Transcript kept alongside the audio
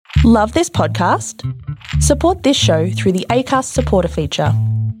Love this podcast? Support this show through the Acast supporter feature.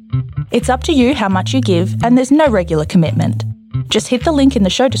 It's up to you how much you give, and there's no regular commitment. Just hit the link in the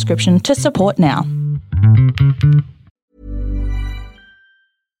show description to support now.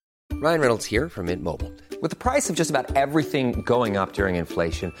 Ryan Reynolds here from Mint Mobile. With the price of just about everything going up during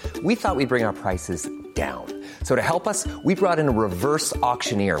inflation, we thought we'd bring our prices down. So to help us, we brought in a reverse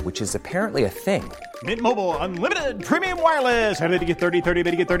auctioneer, which is apparently a thing. Mint Mobile Unlimited Premium Wireless. How to get 30, 30,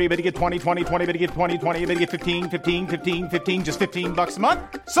 bit to get 30, bit to get 20, 20, 20, bit to get 20, 20, bit to get 15, 15, 15, 15, just $15 a month?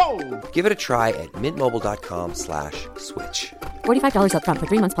 Sold! Give it a try at mintmobile.com/switch. $45 up front for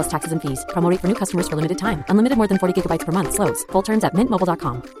 3 months plus taxes and fees. Promo rate for new customers for limited time. Unlimited more than 40 gigabytes per month. Slows full terms at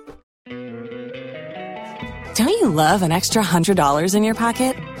mintmobile.com. Don't you love an extra $100 in your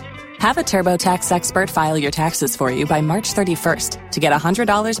pocket? Have a TurboTax expert file your taxes for you by March 31st to get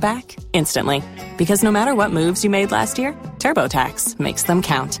 $100 back instantly. Because no matter what moves you made last year, TurboTax makes them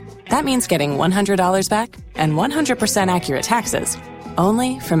count. That means getting $100 back and 100% accurate taxes,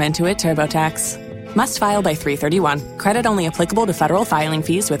 only from Intuit TurboTax. Must file by 3/31. Credit only applicable to federal filing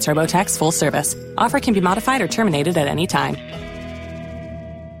fees with TurboTax full service. Offer can be modified or terminated at any time.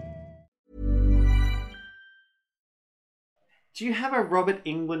 Do you have a Robert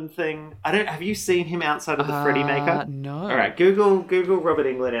Englund thing? Have you seen him outside of the Freddy makeup? No. All right, Google Robert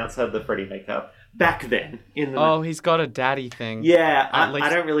Englund outside of the Freddy makeup. Back then, he's got a daddy thing. Yeah, I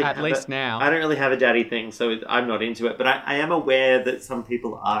don't really have a daddy thing, so I'm not into it. But I am aware that some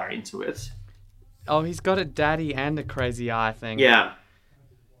people are into it. Oh, he's got a daddy and a crazy eye thing. Yeah,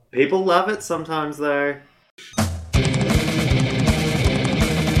 people love it sometimes, though.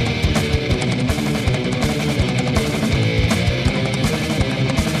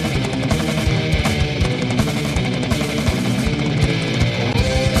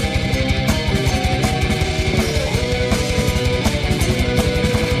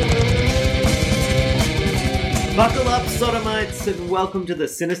 Buckle up, sodomites, and welcome to the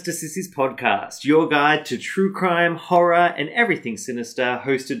Sinister Sissies podcast, your guide to true crime, horror, and everything sinister,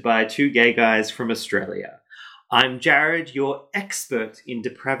 hosted by two gay guys from Australia. I'm Jared, your expert in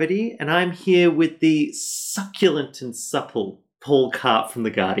depravity, and I'm here with the succulent and supple Paul Cart from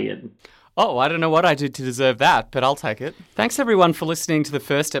The Guardian. Oh, I don't know what I did to deserve that, but I'll take it. Thanks everyone for listening to the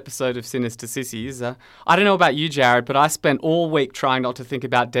first episode of Sinister Sissies. I don't know about you, Jared, but I spent all week trying not to think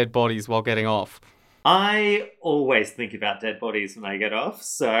about dead bodies while getting off. I always think about dead bodies when I get off,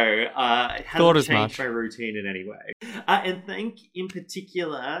 so it hasn't changed my routine in any way. And thank, in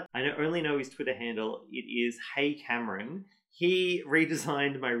particular, I only know his Twitter handle, it is Hey Cameron. He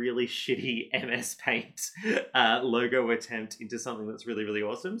redesigned my really shitty MS Paint logo attempt into something that's really, really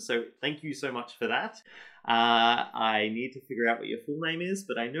awesome. So thank you so much for that. I need to figure out what your full name is,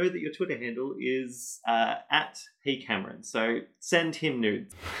 but I know that your Twitter handle is at Hey Cameron. So send him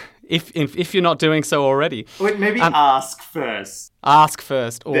nudes. If you're not doing so already. Wait, maybe ask first. Ask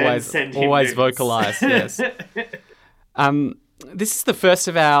first. Always, send him always nudes. vocalize. Yes. This is the first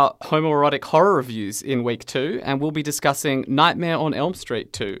of our homoerotic horror reviews in week 2, and we'll be discussing Nightmare on Elm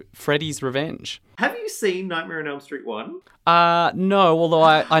Street 2, Freddy's Revenge. Have you seen Nightmare on Elm Street 1? No, although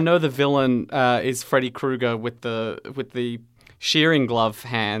I know the villain is Freddy Krueger with the shearing glove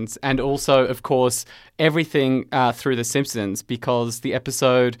hands, and also, of course, everything through The Simpsons, because the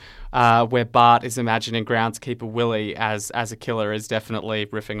episode where Bart is imagining groundskeeper Willie as a killer is definitely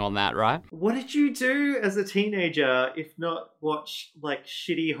riffing on that, right? What did you do as a teenager if not watch like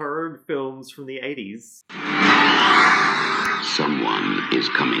shitty horror films from the 80s? Someone is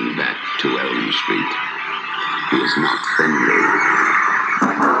coming back to Elm Street. He is not friendly.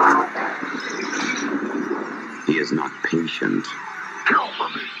 He is not patient.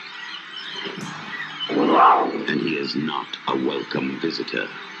 And he is not a welcome visitor.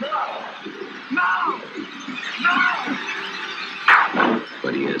 No!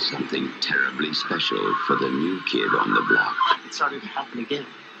 But he has something terribly special for the new kid on the block. It started to happen again.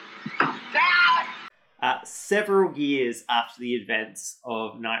 Several years after the events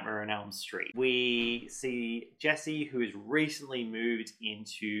of Nightmare on Elm Street, we see Jesse, who has recently moved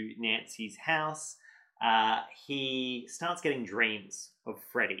into Nancy's house. He starts getting dreams of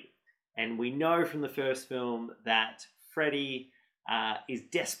Freddy. And we know from the first film that Freddy is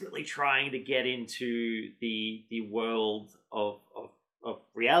desperately trying to get into the world of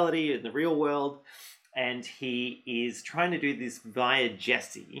reality, in the real world. And he is trying to do this via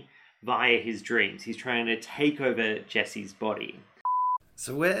Jesse, via his dreams. He's trying to take over Jesse's body.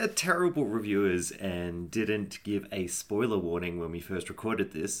 So we're terrible reviewers and didn't give a spoiler warning when we first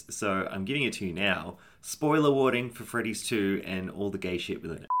recorded this, so I'm giving it to you now. Spoiler warning for Freddy's 2 and all the gay shit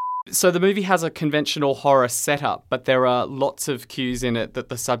within it. So the movie has a conventional horror setup, but there are lots of cues in it that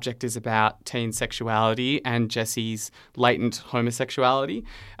the subject is about teen sexuality and Jesse's latent homosexuality.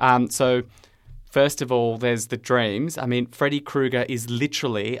 So first of all, there's the dreams. I mean, Freddy Krueger is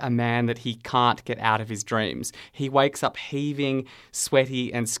literally a man that he can't get out of his dreams. He wakes up heaving,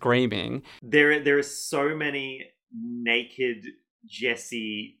 sweaty, and screaming. There are so many naked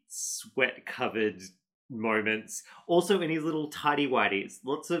Jesse sweat-covered moments. Also in his little tidy-whities.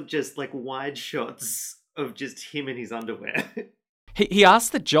 Lots of just like wide shots of just him in his underwear. He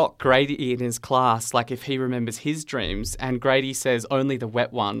asked the jock Grady in his class, like, if he remembers his dreams, and Grady says only the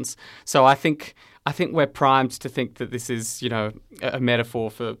wet ones. So I think we're primed to think that this is, a metaphor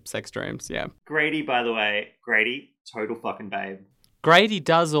for sex dreams. Yeah. Grady, by the way, total fucking babe. Grady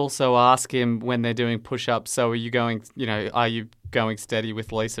does also ask him when they're doing push-ups, so are you going steady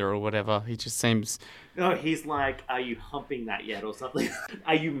with Lisa or whatever? He just seems... No, he's like, are you humping that yet or something?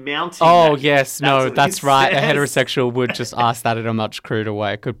 Are you mounting Oh, that? yes. No, that's right. Says. A heterosexual would just ask that in a much cruder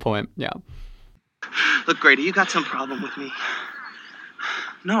way. Good point. Yeah. Look, Grady, you got some problem with me.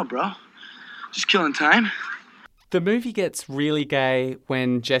 No, bro. Just killing time. The movie gets really gay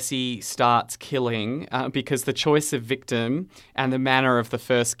when Jesse starts killing because the choice of victim and the manner of the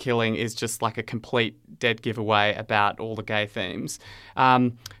first killing is just like a complete dead giveaway about all the gay themes.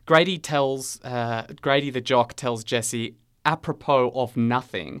 Grady the jock tells Jesse, apropos of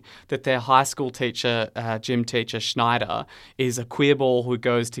nothing, that their high school teacher, gym teacher Schneider, is a queerball who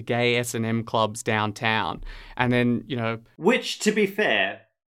goes to gay S&M clubs downtown. And then, Which, to be fair,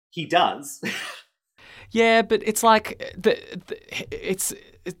 he does. Yeah, but it's like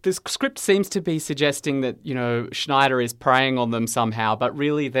the script seems to be suggesting that Schneider is preying on them somehow, but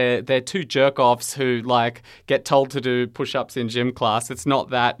really they're two jerk-offs who like get told to do push-ups in gym class. It's not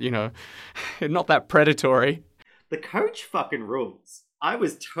that not that predatory. The coach fucking rules. I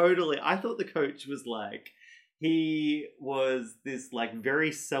thought the coach was like, he was this like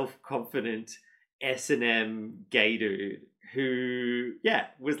very self-confident S&M gay dude who,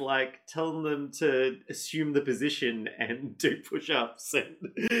 was like telling them to assume the position and do push-ups and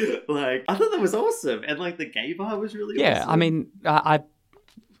like, I thought that was awesome. And like the gay bar was really awesome. I mean,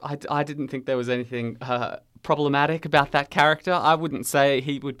 I didn't think there was anything problematic about that character. I wouldn't say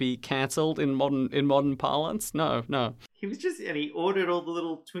he would be cancelled in modern parlance. No. He was and he ordered all the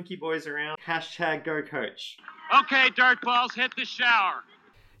little Twinkie boys around. # go coach. Okay, dirtballs, hit the shower.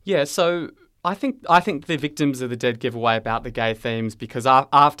 Yeah, so I think the victims are the dead giveaway about the gay themes because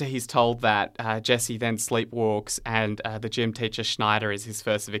after he's told that, Jesse then sleepwalks and the gym teacher Schneider is his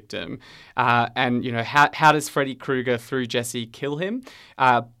first victim. And, how does Freddy Krueger through Jesse kill him?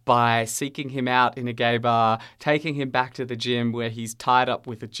 By seeking him out in a gay bar, taking him back to the gym where he's tied up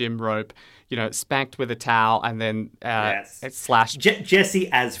with a gym rope, spanked with a towel and then it's slashed.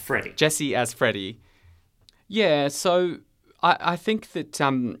 Jesse as Freddy. Yeah, so I think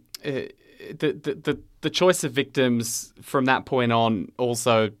that... The choice of victims from that point on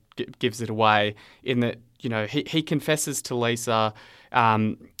also gives it away in that, he confesses to Lisa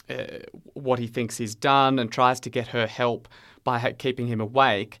what he thinks he's done and tries to get her help by keeping him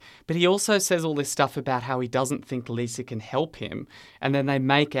awake. But he also says all this stuff about how he doesn't think Lisa can help him. And then they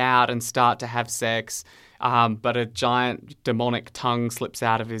make out and start to have sex, but a giant demonic tongue slips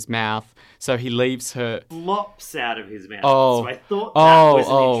out of his mouth. So he leaves her... Flops out of his mouth. Oh. So I thought that was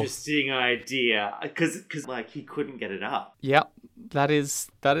an interesting idea. Because like, he couldn't get it up. Yep. That is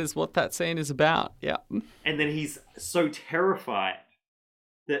what that scene is about. Yep. And then he's so terrified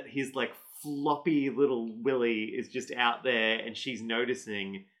that his like floppy little willy is just out there and she's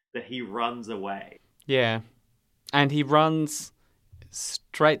noticing that he runs away. Yeah. And he runs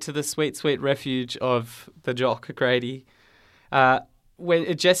straight to the sweet, sweet refuge of the jock, Grady.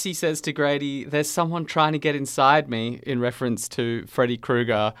 When Jesse says to Grady, there's someone trying to get inside me, in reference to Freddy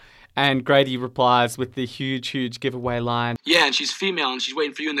Krueger, and Grady replies with the huge, huge giveaway line. Yeah, and she's female and she's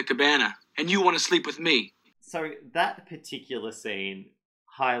waiting for you in the cabana. And you want to sleep with me. So that particular scene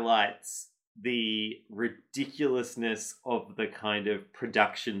highlights the ridiculousness of the kind of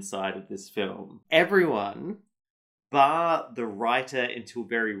production side of this film. Everyone, bar the writer until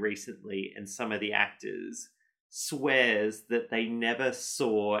very recently and some of the actors, swears that they never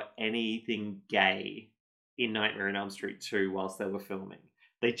saw anything gay in Nightmare on Elm Street 2 whilst they were filming.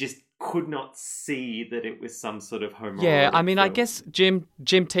 They just could not see that it was some sort of homoerotic Yeah, I mean, film. I guess gym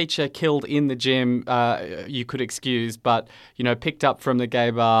teacher killed in the gym, you could excuse, but, picked up from the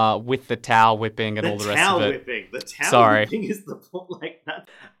gay bar with the towel whipping and all the rest of it. The towel whipping is the point like that.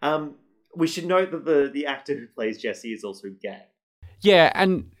 We should note that the actor who plays Jesse is also gay. Yeah,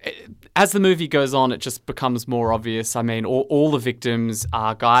 and as the movie goes on, it just becomes more obvious. I mean, all the victims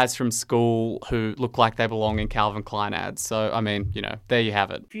are guys from school who look like they belong in Calvin Klein ads. So, I mean, there you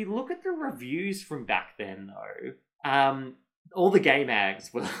have it. If you look at the reviews from back then, though, all the gay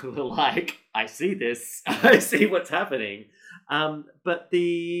mags were like, I see this, I see what's happening. But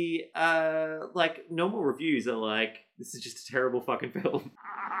the normal reviews are like, this is just a terrible fucking film.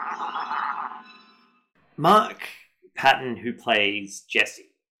 Mark Patton, who plays Jesse,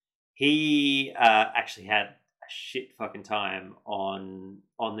 he actually had a shit fucking time on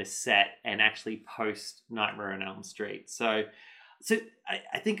this set and actually post Nightmare on Elm Street. So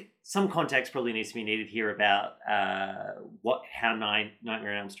I think some context probably needs to be needed here about how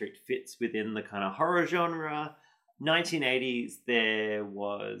Nightmare on Elm Street fits within the kind of horror genre. 1980s, there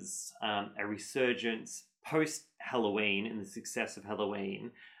was a resurgence post-Halloween and the success of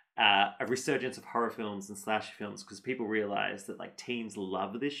Halloween, a resurgence of horror films and slasher films because people realized that like teens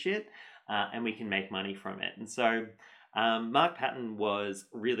love this shit and we can make money from it. And so Mark Patton was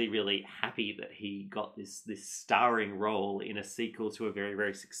really, really happy that he got this starring role in a sequel to a very,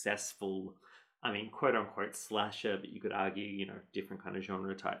 very successful, quote unquote slasher, but you could argue, different kind of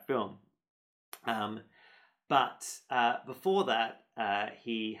genre type film. But before that,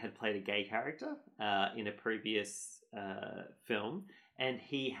 he had played a gay character in a previous film, and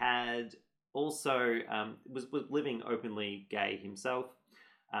he had also was living openly gay himself,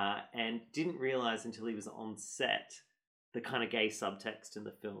 and didn't realize until he was on set the kind of gay subtext in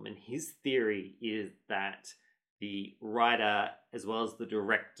the film. And his theory is that the writer as well as the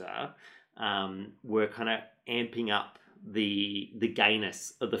director were kind of amping up the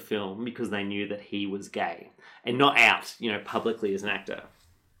gayness of the film because they knew that he was gay and not out, publicly as an actor.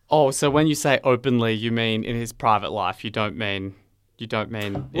 Oh, so when you say openly, you mean in his private life? You don't mean his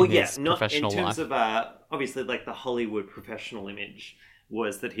professional life? In terms of obviously like the Hollywood professional image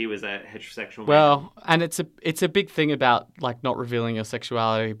was that he was a heterosexual man. Well, and it's a big thing about like not revealing your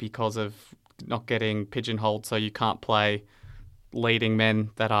sexuality because of not getting pigeonholed, so you can't play leading men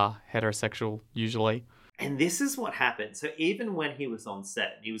that are heterosexual usually. And this is what happened. So even when he was on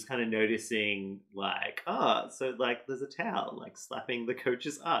set, he was kind of noticing like, so like there's a towel like slapping the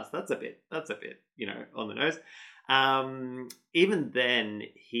coach's ass. That's a bit, on the nose. Even then,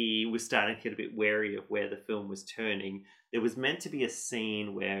 he was starting to get a bit wary of where the film was turning. There was meant to be a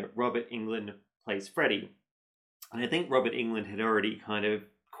scene where Robert Englund plays Freddy. And I think Robert Englund had already kind of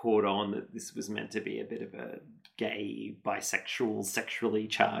caught on that this was meant to be a bit of a gay, bisexual, sexually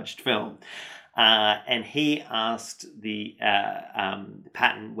charged film. And he asked the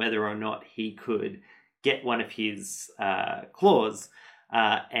Patton whether or not he could get one of his claws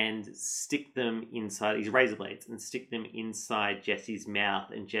and stick them inside his razor blades and stick them inside Jesse's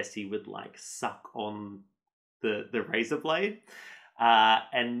mouth, and Jesse would like suck on the razor blade.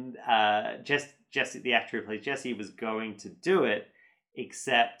 Jesse, the actor who plays Jesse, was going to do it,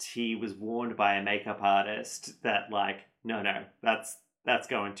 except he was warned by a makeup artist that like, no, that's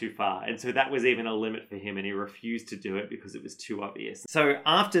going too far. And so that was even a limit for him, and he refused to do it because it was too obvious. So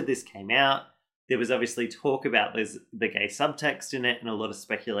after this came out, there was obviously talk about the gay subtext in it and a lot of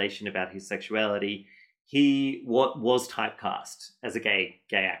speculation about his sexuality. He was typecast as a gay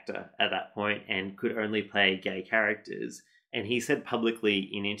actor at that point and could only play gay characters. And he said publicly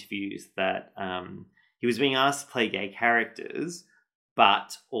in interviews that he was being asked to play gay characters,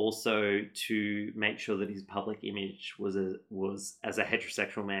 but also to make sure that his public image was as a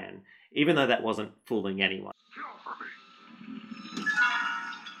heterosexual man, even though that wasn't fooling anyone.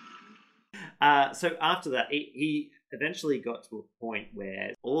 So after that, he eventually got to a point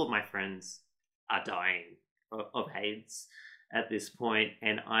where all of my friends are dying of AIDS at this point,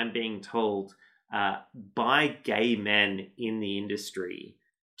 and I'm being told by gay men in the industry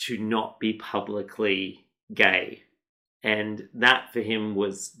to not be publicly gay. And that for him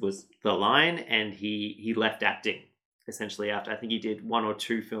was the line, and he left acting essentially after. I think he did 1 or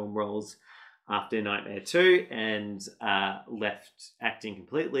 2 film roles after Nightmare 2 and left acting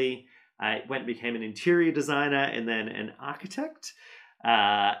completely. Went and became an interior designer and then an architect.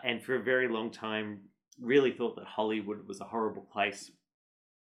 And for a very long time, really thought that Hollywood was a horrible place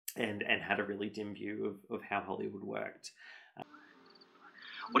and had a really dim view of how Hollywood worked.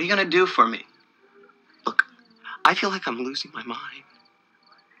 What are you going to do for me? Look, I feel like I'm losing my mind.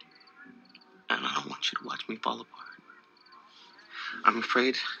 And I don't want you to watch me fall apart. I'm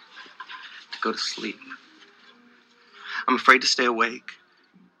afraid to go to sleep. I'm afraid to stay awake.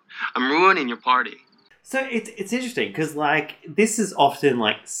 I'm ruining your party. So it's interesting because like this is often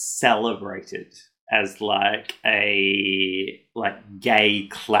like celebrated as like a like gay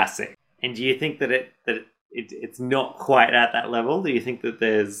classic. And do you think that it it's not quite at that level? Do you think that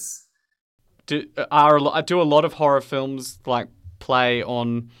there's... Do a lot of horror films like play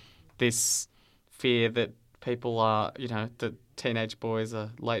on this fear that people are, that teenage boys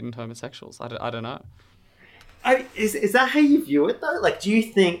are latent homosexuals? I don't know. Is that how you view it, though? Like, do you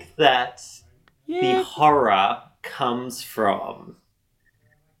think that the horror comes from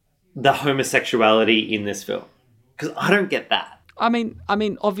the homosexuality in this film? Because I don't get that. I mean,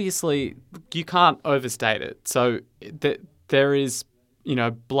 obviously, you can't overstate it. So there is,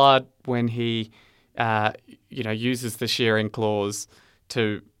 blood when he, uses the shearing claws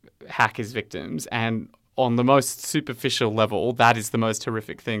to hack his victims. And on the most superficial level, that is the most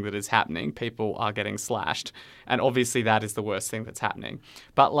horrific thing that is happening. People are getting slashed. And obviously that is the worst thing that's happening.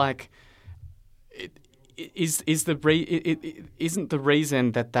 But, like, isn't the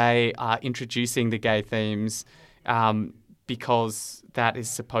reason that they are introducing the gay themes because that is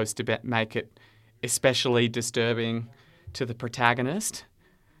supposed to make it especially disturbing to the protagonist?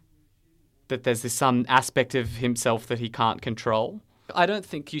 That there's some aspect of himself that he can't control? I don't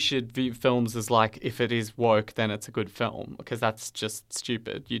think you should view films as like, if it is woke, then it's a good film, because that's just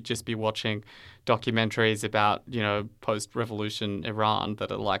stupid. You'd just be watching documentaries about, post-revolution Iran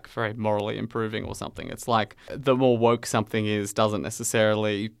that are like very morally improving or something. It's like the more woke something is doesn't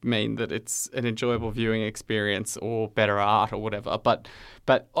necessarily mean that it's an enjoyable viewing experience or better art or whatever. But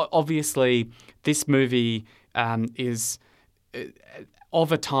obviously this movie is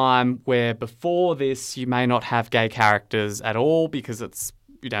of a time where before this you may not have gay characters at all because it's,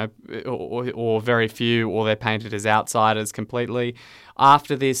 or very few, or they're painted as outsiders completely.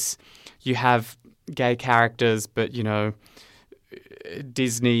 After this, you have gay characters, but,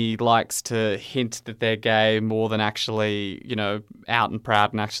 Disney likes to hint that they're gay more than actually, out and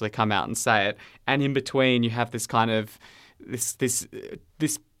proud and actually come out and say it. And in between, you have this kind of this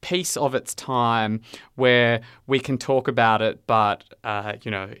piece of its time where we can talk about it, but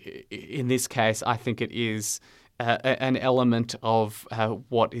in this case, I think it is an element of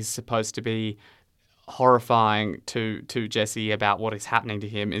what is supposed to be horrifying to Jesse about what is happening to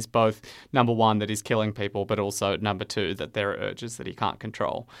him is both, number one, that he's killing people, but also, number two, that there are urges that he can't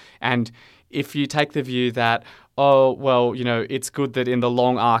control. And if you take the view that, it's good that in the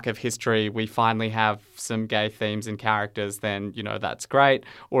long arc of history we finally have some gay themes and characters, then, that's great.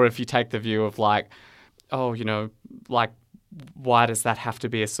 Or if you take the view of like, why does that have to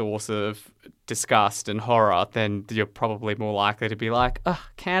be a source of disgust and horror, then you're probably more likely to be like,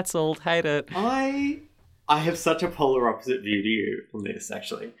 cancelled, hate it. I have such a polar opposite view to you on this,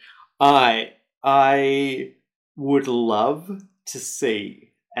 actually. I would love to see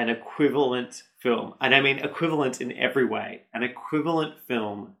an equivalent film, and I mean equivalent in every way, an equivalent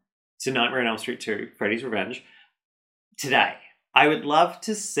film to Nightmare on Elm Street 2, Freddy's Revenge, today. I would love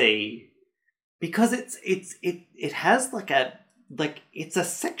to see, because it has it's a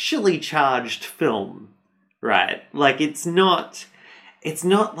sexually charged film, right? Like it's not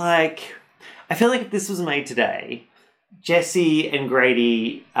like, I feel like if this was made today, Jesse and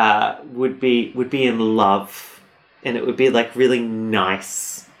Grady would be in love. And it would be like really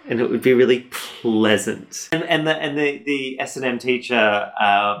nice, and it would be really pleasant. And the S&M teacher,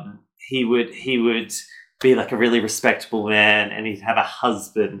 he would be like a really respectable man, and he'd have a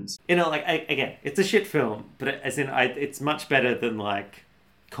husband. Again, it's a shit film, but it's much better than like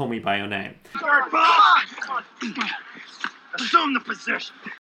Call Me by Your Name. Assume the position.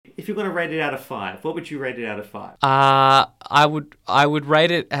 If you're going to rate it out of 5, what would you rate it out of 5? I would rate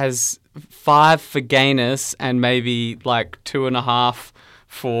it as 5 for gayness and maybe like 2.5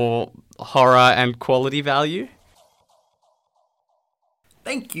 for horror and quality value.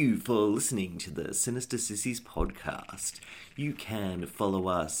 Thank you for listening to the Sinister Sissies podcast. You can follow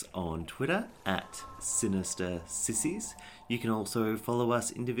us on Twitter at Sinister Sissies. You can also follow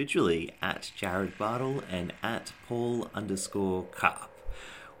us individually at Jared Bartle and at Paul_Carp.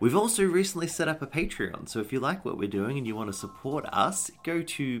 We've also recently set up a Patreon, so if you like what we're doing and you want to support us, go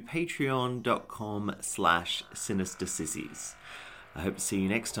to patreon.com/sinistersissies. I hope to see you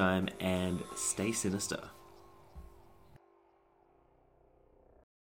next time, and stay sinister.